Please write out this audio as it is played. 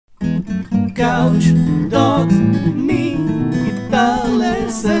couch, dogs, me, guitar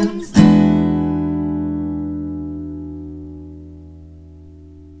lessons.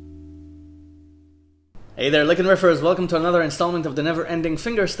 Hey there, LickNRiffers! Welcome to another installment of the never-ending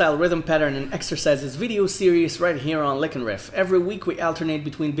fingerstyle rhythm pattern and exercises video series right here on LickNRiff. Every week we alternate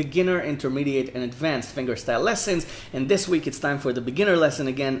between beginner, intermediate, and advanced fingerstyle lessons, and this week it's time for the beginner lesson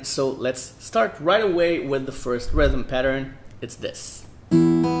again, so let's start right away with the first rhythm pattern. It's this.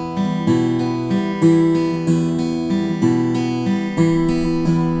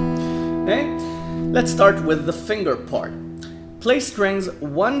 Okay, let's start with the finger part. Play strings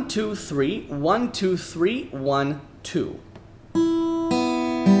 1, 2, 3, 1, 2, 3, 1, 2.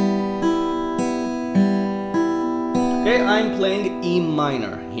 Okay, I'm playing E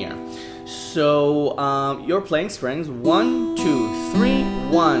minor here. So you're playing strings 1, 2, 3,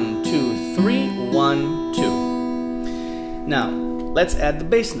 1, 2, 3, 1, 2. Now, let's add the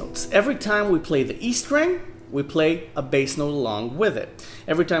bass notes. Every time we play the E string, we play a bass note along with it.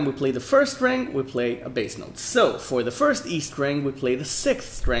 Every time we play the first string, we play a bass note. So, for the first E string, we play the 6th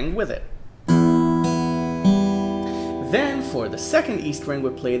string with it. Then, for the second E string, we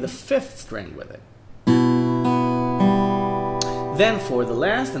play the 5th string with it. Then, for the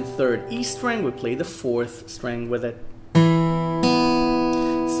last and third E string, we play the 4th string with it.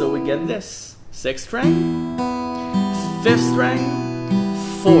 So we get this. 6th string, 5th string,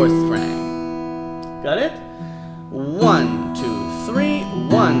 4th string. Got it? 1, 2, 3,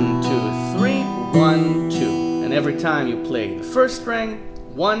 1, 2, 3, 1, 2. And every time you play the first string,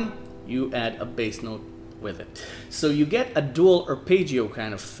 1, you add a bass note with it. So you get a dual arpeggio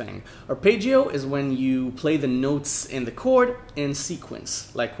kind of thing. Arpeggio is when you play the notes in the chord in sequence,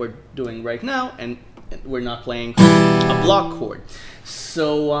 like we're doing right now, and we're not playing a block chord.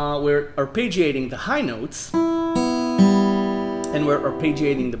 So we're arpeggiating the high notes, and we're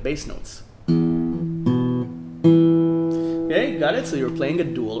arpeggiating the bass notes. Okay, got it? So you're playing a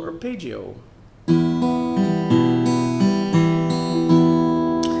dual arpeggio.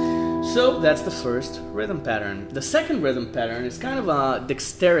 So that's the first rhythm pattern. The second rhythm pattern is kind of a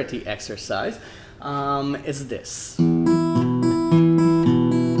dexterity exercise. It's this.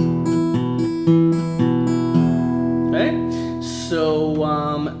 Okay,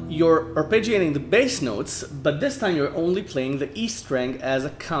 so you're arpeggiating the bass notes, but this time you're only playing the E string as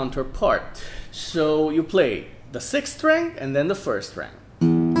a counterpart. So you play the 6th string and then the 1st string.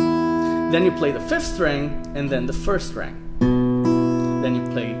 Then you play the 5th string and then the 1st string. Then you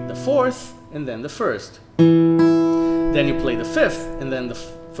play the 4th and then the 1st. Then you play the 5th and then the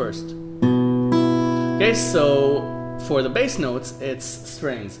 1st. Okay, so for the bass notes, it's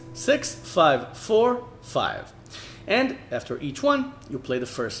strings 6, 5, 4, 5. And after each one, you play the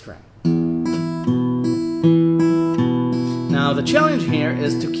 1st string. Now the challenge here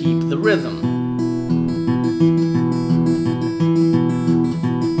is to keep the rhythm.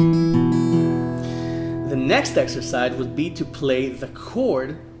 The next exercise would be to play the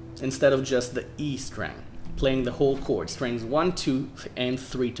chord instead of just the E string. Playing the whole chord, strings 1, 2, and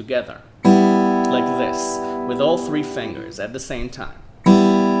 3 together. Like this, with all 3 fingers at the same time.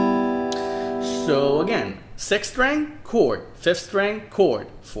 So again, 6th string, chord, 5th string, chord,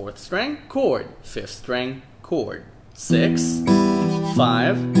 4th string, chord, 5th string, chord. 6,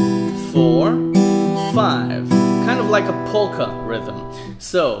 5, 4, 5. Kind of like a polka rhythm.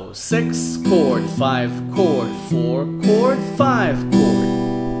 So 6 chord, 5 chord, 4 chord, 5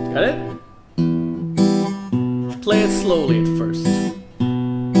 chord. Got it? Play it slowly at first.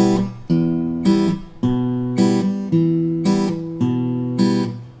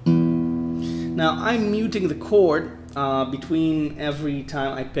 Now I'm muting the chord between every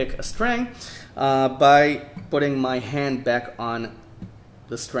time I pick a string by putting my hand back on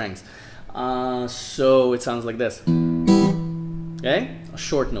the strings. So it sounds like this. Okay? A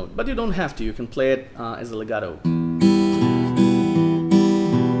short note, but you don't have to. You can play it as a legato.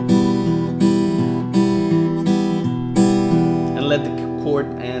 And let the chord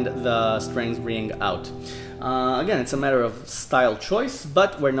and the strings ring out. Again, it's a matter of style choice,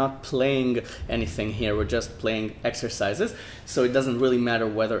 but we're not playing anything here. We're just playing exercises. So it doesn't really matter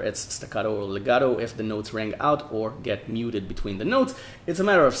whether it's staccato or legato if the notes ring out or get muted between the notes. It's a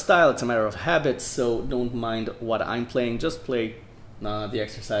matter of style, it's a matter of habit, so don't mind what I'm playing. Just play the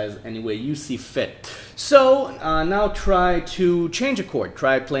exercise any way you see fit. So now try to change a chord.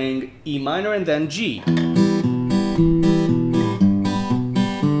 Try playing E minor and then G.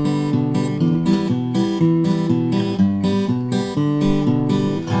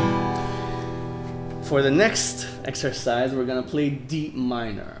 For the next exercise, we're gonna play D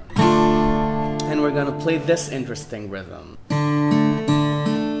minor. And we're gonna play this interesting rhythm.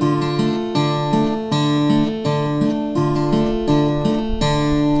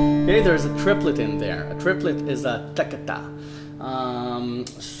 Okay, there's a triplet in there. A triplet is a takata.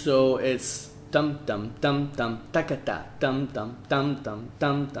 So it's dum dum dum dum takata dum dum dum dum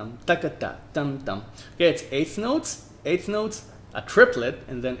dum dum takata dum dum. Okay, it's eighth notes, a triplet,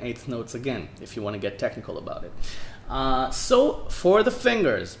 and then eighth notes again, if you want to get technical about it. So for the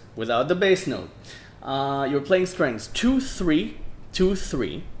fingers, without the bass note, you're playing strings 2, 3, 2,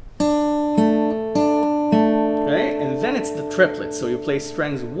 3. Okay, and then it's the triplet, so you play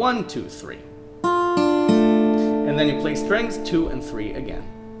strings 1, 2, 3. And then you play strings 2 and 3 again.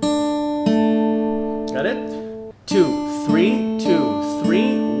 Got it? 2, 3, 2,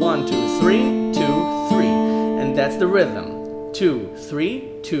 3, 1, 2, 3, 2, 3. And that's the rhythm. 2,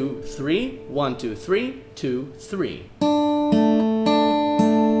 3, 2, 3, 1, 2, 3, 2, 3.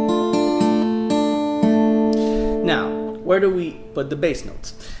 Now, where do we put the bass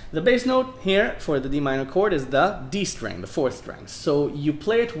notes? The bass note here for the D minor chord is the D string, the fourth string. So you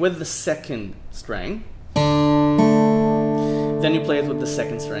play it with the second string, then you play it with the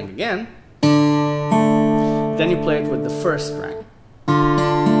second string again, then you play it with the first string,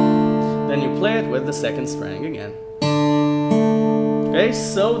 then you play it with the second string again. Okay,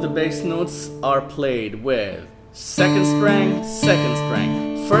 so the bass notes are played with second string,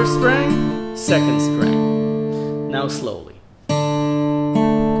 first string, second string. Now slowly.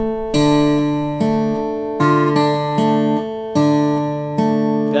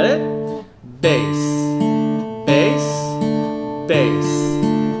 Got it? Bass, bass, bass,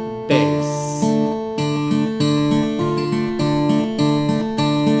 bass.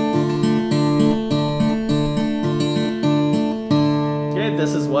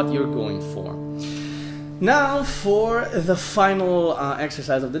 This is what you're going for. Now for the final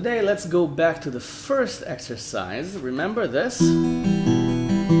exercise of the day, let's go back to the first exercise. Remember this?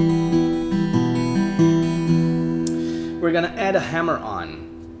 We're gonna add a hammer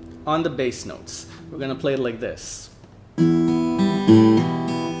on the bass notes. We're gonna play it like this.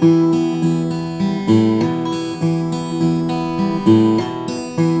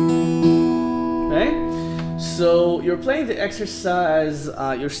 So you're playing the exercise,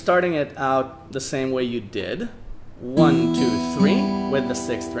 you're starting it out the same way you did. 1, 2, 3 with the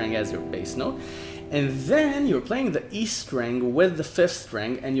sixth string as your bass note. And then you're playing the E string with the fifth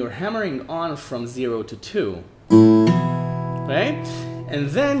string and you're hammering on from 0 to 2. Okay? And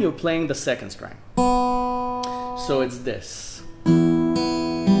then you're playing the second string. So it's this.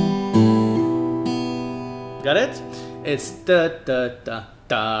 Got it? It's da da da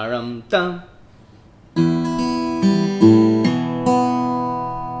da rum dum.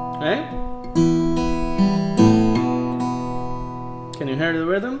 Okay? Can you hear the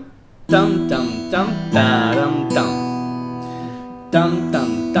rhythm? Dum dum dum da dum dum. Dum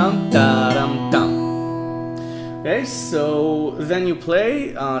dum dum da dum dum. Okay, so then you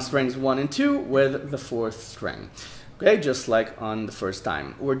play strings 1 and 2 with the fourth string. Okay, just like on the first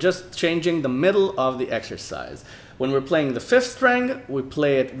time. We're just changing the middle of the exercise. When we're playing the fifth string, we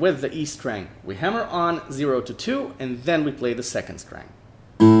play it with the E string. We hammer on 0 to 2, and then we play the second string.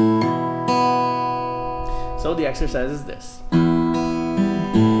 So the exercise is this.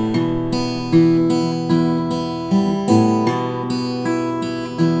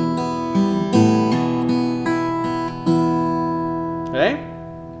 Okay?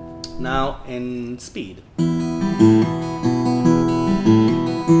 Now in speed.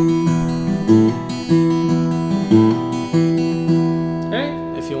 Okay?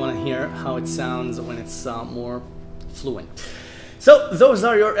 If you want to hear how it sounds when it's more fluent. So those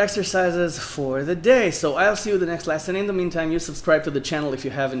are your exercises for the day. So I'll see you in the next lesson. In the meantime, you subscribe to the channel if you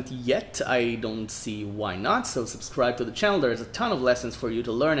haven't yet. I don't see why not. So subscribe to the channel. There's a ton of lessons for you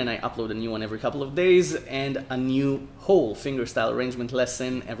to learn, and I upload a new one every couple of days and a new whole fingerstyle arrangement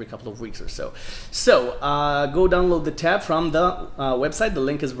lesson every couple of weeks or so. So go download the tab from the website. The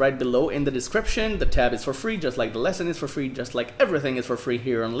link is right below in the description. The tab is for free, just like the lesson is for free, just like everything is for free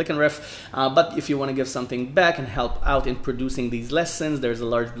here on LickNRiff. But if you want to give something back and help out in producing these lessons, there's a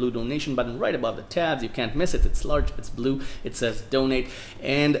large blue donation button right above the tabs. You can't miss it. It's large, it's blue, it says donate,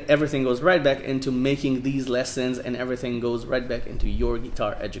 and everything goes right back into making these lessons, and everything goes right back into your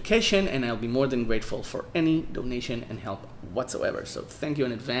guitar education, and I'll be more than grateful for any donation and help whatsoever. So thank you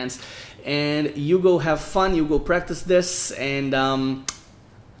in advance, and you go have fun, you go practice this, and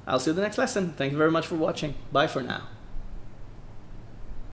I'll see you in the next lesson. Thank you very much for watching. Bye for now.